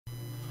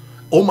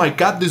Oh my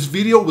god, this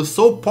video was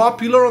so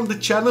popular on the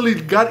channel,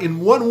 it got in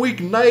 1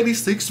 week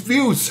 96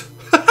 views.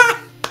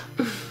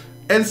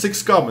 And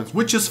 6 comments,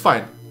 which is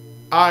fine.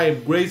 I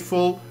am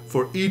grateful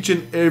for each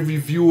and every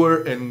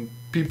viewer and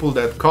people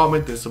that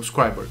comment and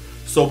subscriber.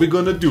 So we're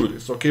gonna do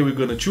this, okay? We're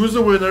gonna choose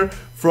a winner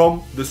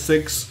from the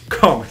 6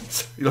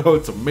 comments. You know,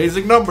 it's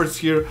amazing numbers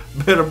here.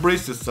 Better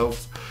brace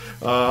yourselves.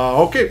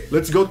 Okay,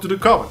 let's go to the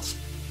comments.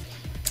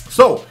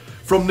 So,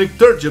 from Nick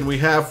Turgeon we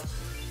have,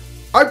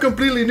 I'm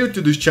completely new to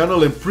this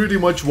channel and pretty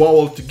much WoW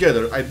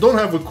altogether. I don't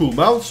have a cool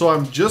mount, so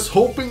I'm just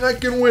hoping I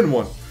can win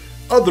one.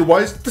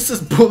 Otherwise, this is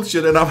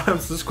bullshit and I'm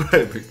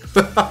unsubscribing.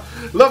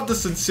 Love the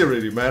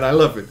sincerity, man. I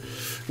love it.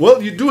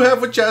 Well, you do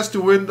have a chance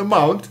to win the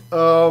mount,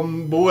 but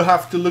we'll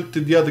have to look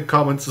to the other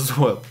comments as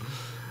well.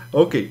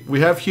 Okay, we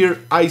have here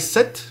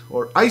Iced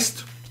or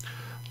Iced.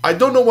 I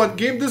don't know what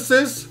game this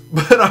is,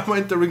 but I'm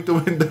entering to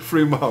win the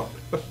free mount.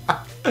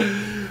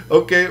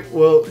 Okay,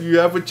 well, you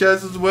have a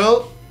chance as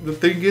well. The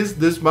thing is,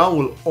 this mount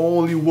will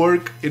only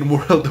work in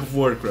World of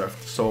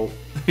Warcraft. So,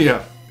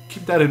 yeah,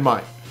 keep that in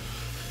mind.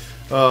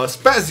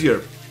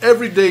 Spazier.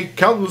 Every day,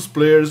 countless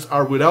players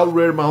are without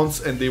rare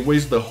mounts and they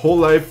waste their whole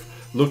life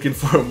looking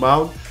for a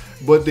mount,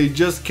 but they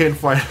just can't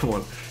find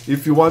one.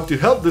 If you want to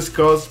help this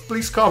cause,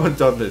 please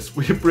comment on this.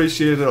 We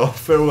appreciate it all.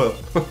 Farewell.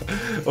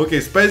 Okay,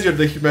 Spazier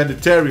the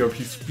humanitarian.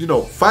 He's, you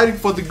know, fighting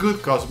for the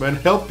good cause, man.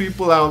 Help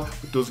people out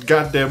with those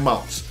goddamn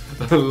mounts.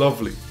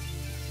 Lovely.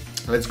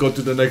 Let's go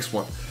to the next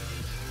one.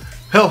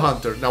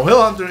 Hellhunter. Now,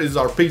 Hellhunter is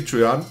our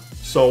Patreon,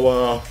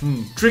 so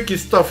tricky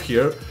stuff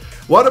here.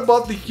 What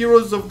about the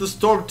Heroes of the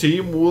Storm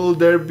team? Will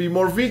there be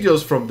more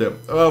videos from them?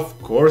 Of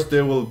course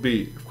there will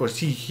be. Of course,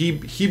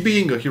 he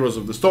being a Heroes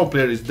of the Storm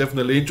player is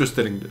definitely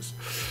interested in this.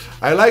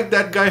 I like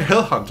that guy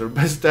Hellhunter,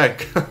 best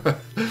tag.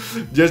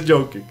 Just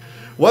joking.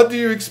 What do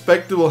you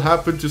expect will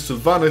happen to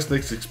Sylvanas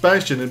next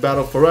expansion in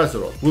Battle for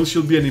Azeroth? Will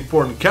she be an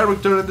important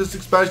character in this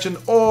expansion,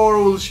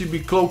 or will she be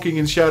cloaking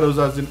in shadows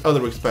as in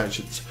other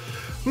expansions?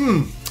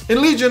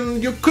 In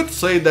Legion, you could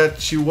say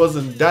that she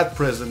wasn't that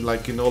present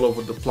like in all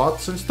over the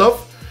plots and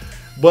stuff.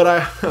 But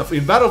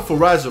in Battle for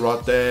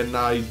Azeroth, and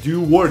I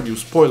do warn you,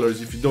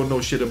 spoilers, if you don't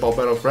know shit about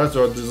Battle for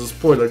Azeroth, there's a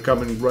spoiler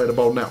coming right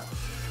about now.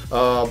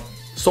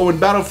 So in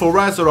Battle for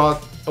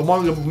Azeroth,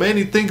 among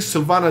many things,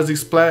 Sylvanas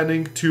is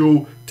planning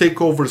to take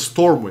over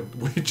Stormwind,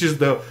 which is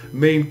the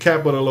main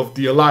capital of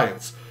the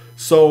Alliance.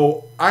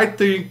 So I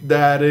think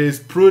that is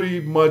pretty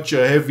much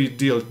a heavy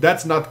deal.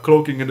 That's not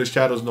cloaking in the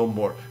shadows no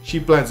more. She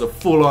plans a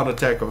full-on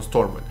attack on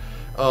Stormwind.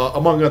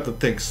 Among other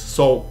things.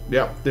 So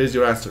yeah, there's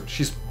your answer.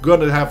 She's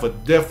gonna have a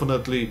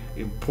definitely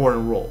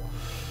important role.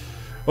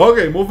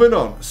 Okay, moving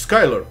on.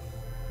 Skylar.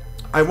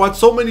 I watched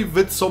so many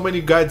vids, so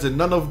many guides, and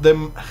none of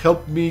them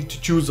helped me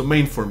to choose a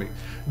main for me.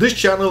 This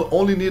channel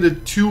only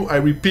needed 2, I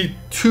repeat,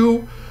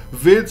 2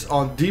 vids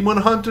on Demon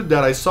Hunter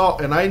that I saw,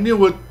 and I knew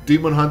what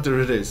Demon Hunter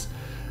it is.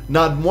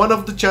 Not one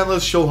of the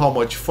channels show how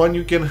much fun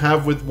you can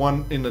have with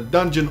one in a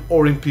dungeon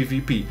or in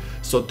PvP.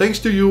 So thanks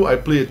to you, I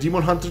play a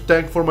Demon Hunter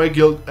tank for my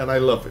guild and I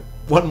love it.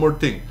 One more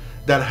thing,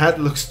 that hat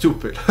looks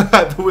stupid.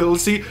 We'll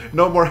see,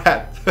 no more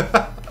hat.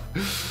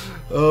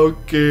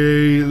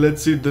 Okay,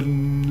 let's see the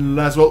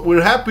last one.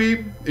 We're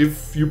happy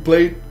if you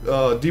played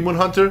Demon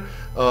Hunter.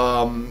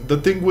 The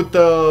thing with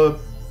the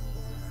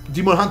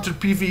Demon Hunter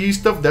PvE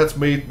stuff, that's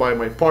made by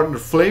my partner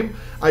Flame.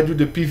 I do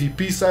the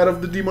PvP side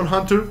of the Demon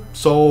Hunter.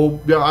 So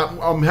yeah,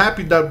 I'm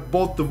happy that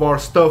both of our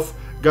stuff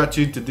got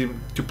you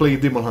to play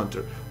Demon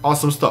Hunter.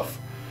 Awesome stuff.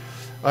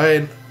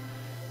 And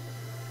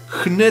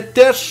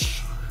Hnetesh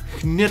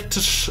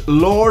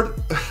Lord,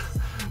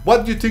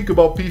 what do you think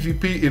about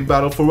PvP in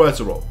Battle for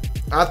Azeroth?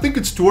 I think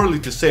it's too early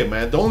to say,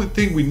 man. The only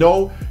thing we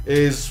know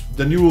is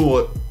the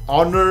new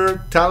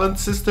honor talent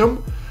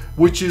system,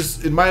 which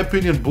is, in my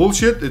opinion,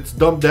 bullshit. It's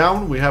dumbed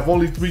down. We have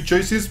only 3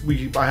 choices.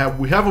 We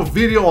have a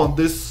video on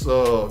this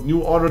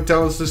new honor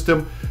talent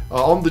system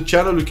on the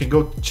channel. You can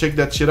go check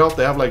that shit out.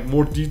 They have like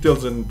more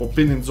details and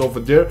opinions over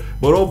there.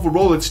 But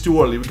overall, it's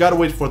too early. We gotta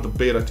wait for the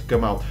beta to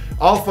come out.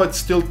 Alpha, it's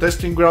still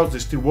testing grounds. They're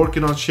still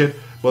working on shit.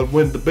 But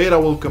when the beta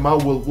will come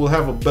out, we'll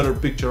have a better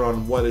picture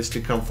on what is to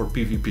come for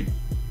PvP.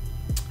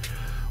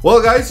 Well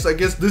guys, I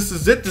guess this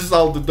is it. This is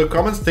all the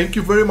comments. Thank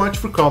you very much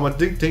for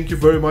commenting. Thank you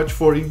very much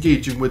for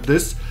engaging with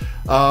this.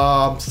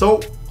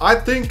 So I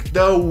think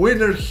the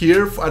winner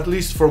here, at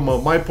least from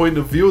my point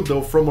of view,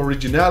 though, from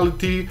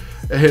originality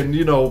and,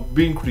 you know,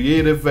 being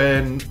creative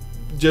and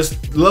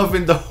just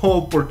loving the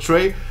whole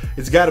portray,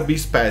 it's gotta be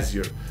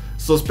Spazier.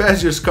 So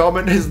Spazier's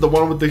comment is the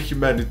one with the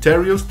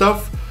humanitarian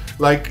stuff.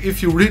 Like,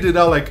 if you read it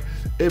out, like,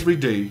 every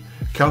day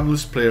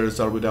countless players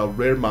are without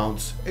rare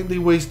mounts and they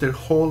waste their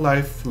whole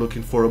life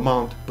looking for a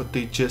mount, but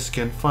they just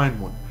can't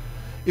find one.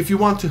 If you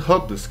want to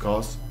help this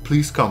cause,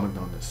 please comment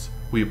on this.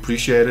 We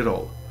appreciate it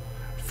all.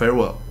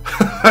 Farewell.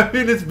 I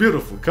mean, it's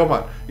beautiful. Come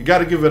on, you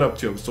gotta give it up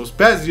to him. So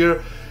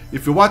Spazier,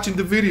 if you're watching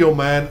the video,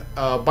 man,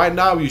 by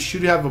now you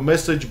should have a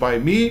message by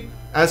me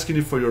asking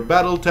you for your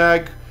battle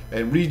tag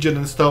and region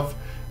and stuff.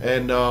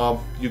 and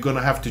you're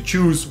gonna have to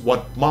choose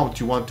what mount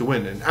you want to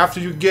win. And after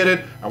you get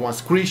it, I want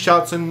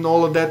screenshots and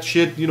all of that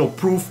shit, you know,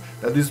 proof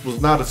that this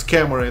was not a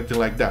scam or anything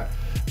like that.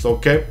 So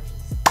okay,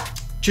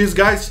 cheers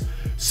guys,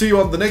 see you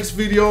on the next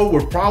video.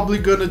 We're probably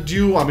gonna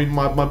do, I mean,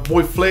 my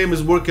boy Flame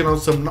is working on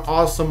some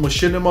awesome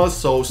machinimas,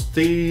 so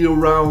stay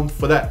around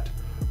for that.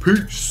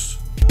 Peace.